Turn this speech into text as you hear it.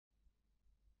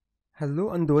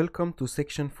Hello and welcome to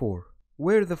section 4,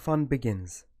 where the fun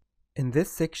begins. In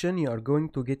this section you are going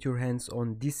to get your hands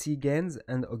on DC-GANs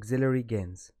and auxiliary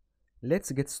GANs.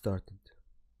 Let's get started.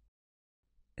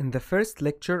 In the first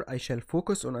lecture I shall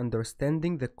focus on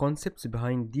understanding the concepts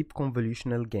behind deep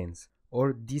convolutional GANs,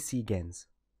 or DC-GANs.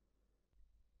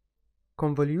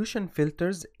 Convolution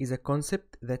filters is a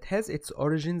concept that has its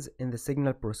origins in the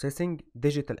signal processing,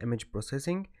 digital image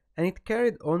processing, and it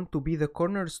carried on to be the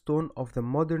cornerstone of the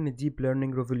modern deep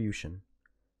learning revolution.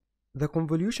 The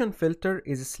convolution filter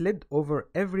is slid over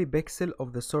every pixel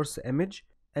of the source image,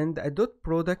 and a dot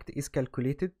product is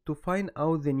calculated to find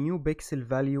out the new pixel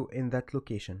value in that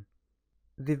location.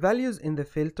 The values in the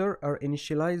filter are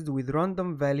initialized with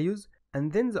random values,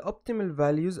 and then the optimal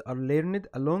values are learned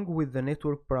along with the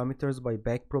network parameters by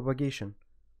backpropagation.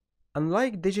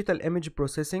 Unlike digital image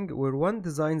processing, where one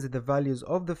designs the values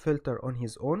of the filter on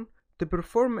his own to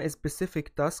perform a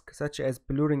specific task such as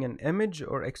blurring an image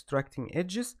or extracting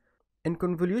edges, in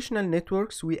convolutional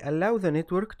networks we allow the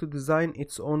network to design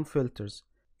its own filters.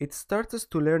 It starts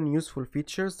to learn useful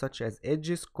features such as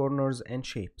edges, corners, and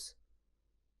shapes.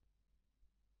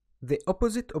 The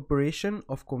opposite operation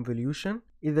of convolution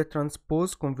is the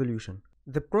transpose convolution.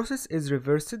 The process is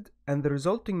reversed and the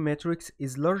resulting matrix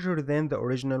is larger than the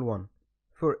original one.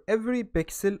 For every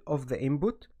pixel of the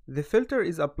input, the filter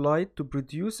is applied to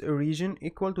produce a region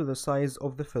equal to the size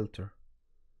of the filter.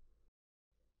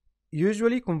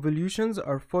 Usually convolutions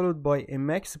are followed by a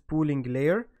max-pooling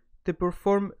layer to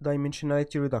perform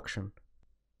dimensionality reduction.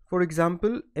 For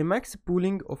example, a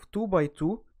max-pooling of 2 by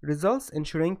 2 results in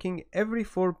shrinking every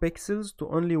 4 pixels to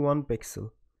only 1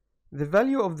 pixel. The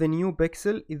value of the new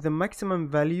pixel is the maximum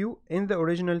value in the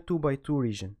original 2 by 2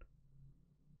 region.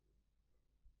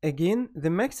 Again, the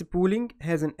max-pooling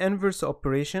has an inverse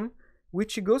operation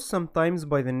which goes sometimes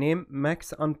by the name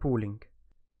max-unspooling.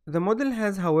 The model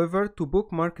has, however, to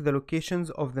bookmark the locations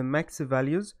of the max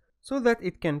values so that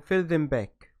it can fill them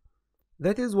back.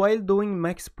 That is, while doing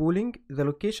max-pooling, the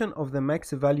location of the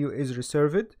max value is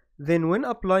reserved. Then when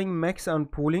applying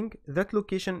max-unspooling, that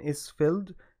location is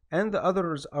filled and the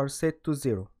others are set to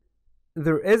 0.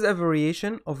 There is a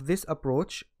variation of this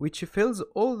approach which fills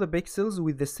all the pixels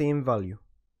with the same value.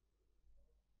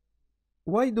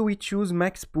 Why do we choose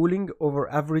max-pooling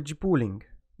over average pooling?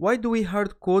 Why do we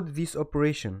hard-code this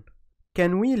operation?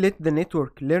 Can we let the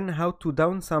network learn how to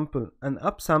downsample and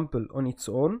upsample on its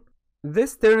own?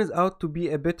 This turns out to be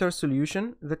a better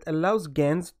solution that allows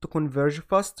GANs to converge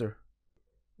faster.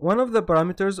 One of the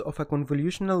parameters of a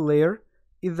convolutional layer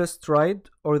is the stride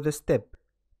or the step.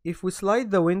 If we slide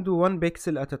the window 1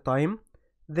 pixel at a time,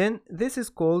 then this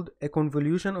is called a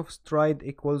convolution of stride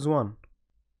equals 1.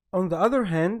 On the other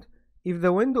hand, if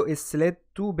the window is slid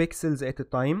 2 pixels at a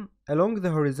time along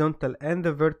the horizontal and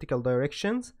the vertical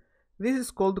directions, this is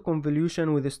called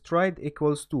convolution with stride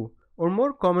equals 2, or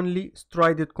more commonly,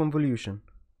 strided convolution.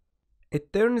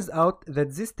 It turns out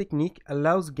that this technique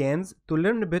allows GANs to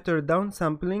learn better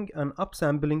downsampling and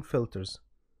upsampling filters.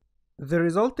 The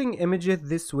resulting images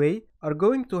this way are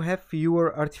going to have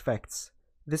fewer artifacts.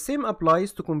 The same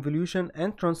applies to convolution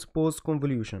and transpose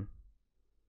convolution.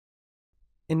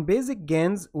 In basic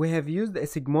GANs, we have used a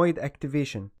sigmoid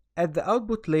activation at the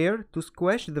output layer to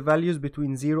squash the values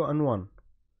between 0 and 1.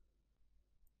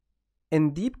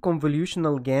 In deep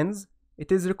convolutional GANs,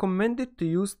 it is recommended to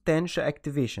use Tanh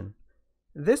activation.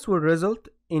 This will result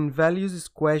in values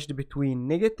squashed between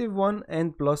 -1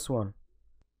 and +1.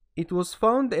 It was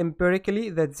found empirically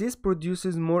that this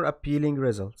produces more appealing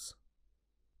results.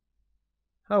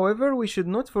 However, we should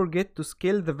not forget to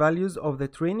scale the values of the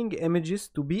training images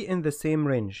to be in the same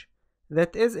range.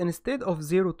 That is, instead of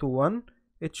 0 to 1,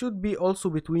 it should be also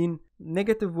between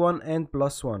 -1 and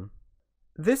 +1.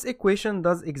 This equation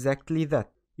does exactly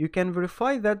that. You can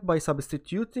verify that by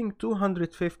substituting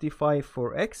 255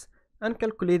 for x and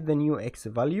calculate the new x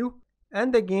value,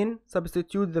 and again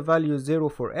substitute the value 0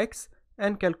 for x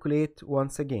and calculate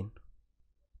once again.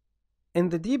 In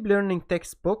the Deep Learning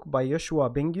textbook by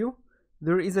Yoshua Bengyu,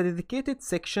 there is a dedicated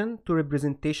section to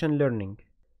representation learning.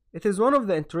 It is one of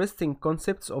the interesting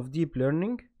concepts of deep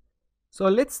learning. So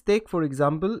let's take, for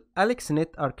example,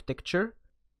 AlexNet architecture,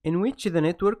 in which the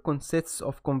network consists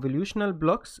of convolutional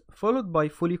blocks followed by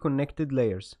fully connected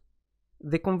layers.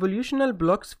 The convolutional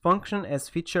blocks function as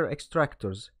feature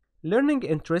extractors, learning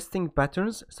interesting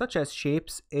patterns such as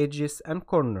shapes, edges, and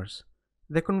corners.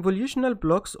 The convolutional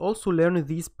blocks also learn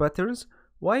these patterns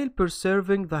while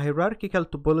preserving the hierarchical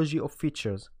topology of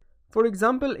features. For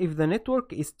example, if the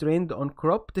network is trained on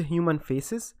cropped human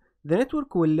faces, the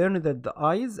network will learn that the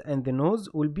eyes and the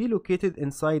nose will be located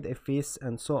inside a face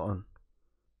and so on.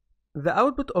 The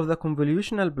output of the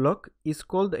convolutional block is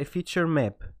called a feature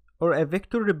map, or a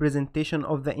vector representation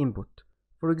of the input.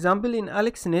 For example, in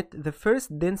AlexNet, the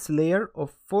first dense layer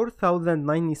of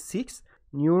 4096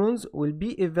 neurons will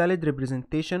be a valid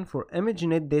representation for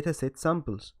ImageNet dataset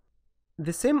samples.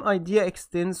 The same idea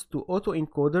extends to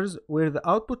autoencoders, where the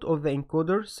output of the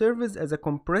encoder serves as a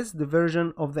compressed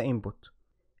version of the input.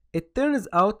 It turns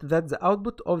out that the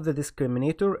output of the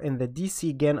discriminator in the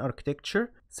DC-GAN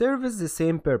architecture serves the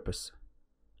same purpose.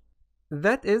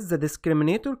 That is, the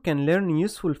discriminator can learn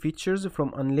useful features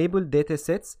from unlabeled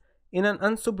datasets in an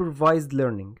unsupervised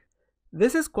learning.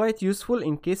 This is quite useful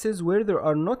in cases where there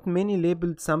are not many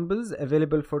labeled samples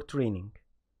available for training.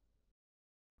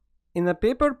 In a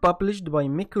paper published by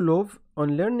Mikulov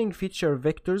on learning feature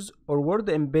vectors or word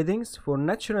embeddings for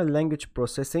natural language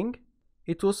processing,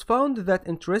 it was found that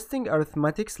interesting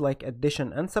arithmetics like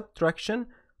addition and subtraction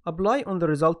apply on the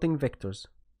resulting vectors.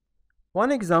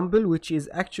 One example, which is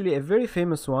actually a very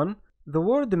famous one, the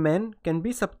word man can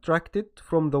be subtracted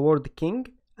from the word king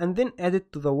and then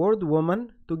added to the word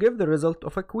woman to give the result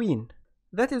of a queen.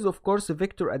 That is, of course,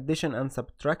 vector addition and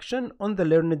subtraction on the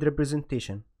learned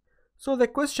representation. So the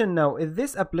question now, is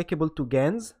this applicable to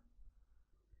GANs?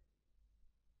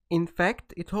 In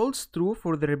fact, it holds true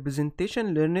for the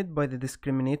representation learned by the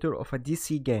discriminator of a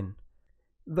DC-GAN.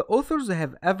 The authors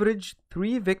have averaged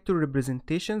 3 vector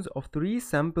representations of 3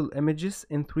 sample images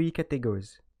in 3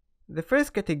 categories. The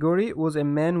first category was a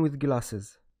man with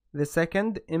glasses. The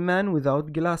second, a man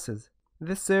without glasses.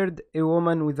 The third, a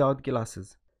woman without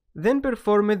glasses. Then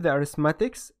performed the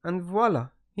arithmetics, and voila,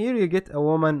 here you get a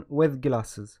woman with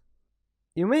glasses.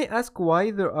 You may ask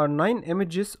why there are 9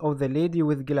 images of the lady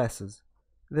with glasses.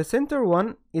 The center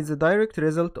one is a direct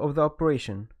result of the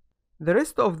operation. The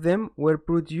rest of them were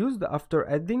produced after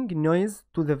adding noise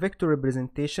to the vector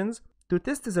representations to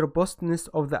test the robustness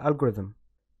of the algorithm.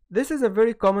 This is a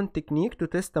very common technique to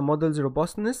test a model's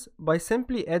robustness by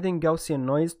simply adding Gaussian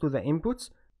noise to the inputs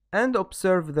and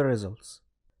observe the results.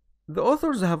 The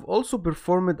authors have also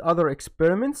performed other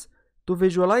experiments to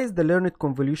visualize the learned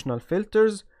convolutional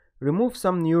filters, remove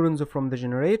some neurons from the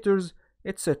generators,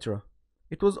 etc.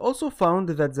 It was also found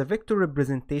that the vector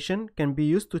representation can be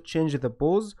used to change the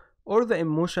pose or the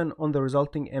emotion on the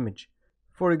resulting image.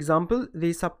 For example,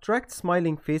 they subtract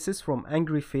smiling faces from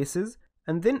angry faces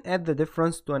and then add the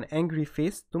difference to an angry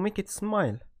face to make it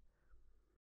smile.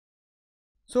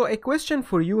 So a question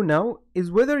for you now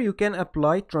is whether you can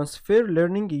apply transfer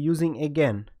learning using a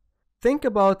GAN. Think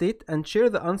about it and share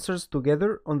the answers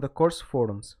together on the course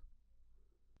forums.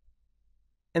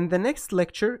 In the next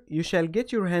lecture, you shall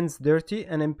get your hands dirty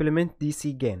and implement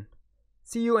DC-GAN.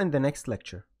 See you in the next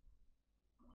lecture.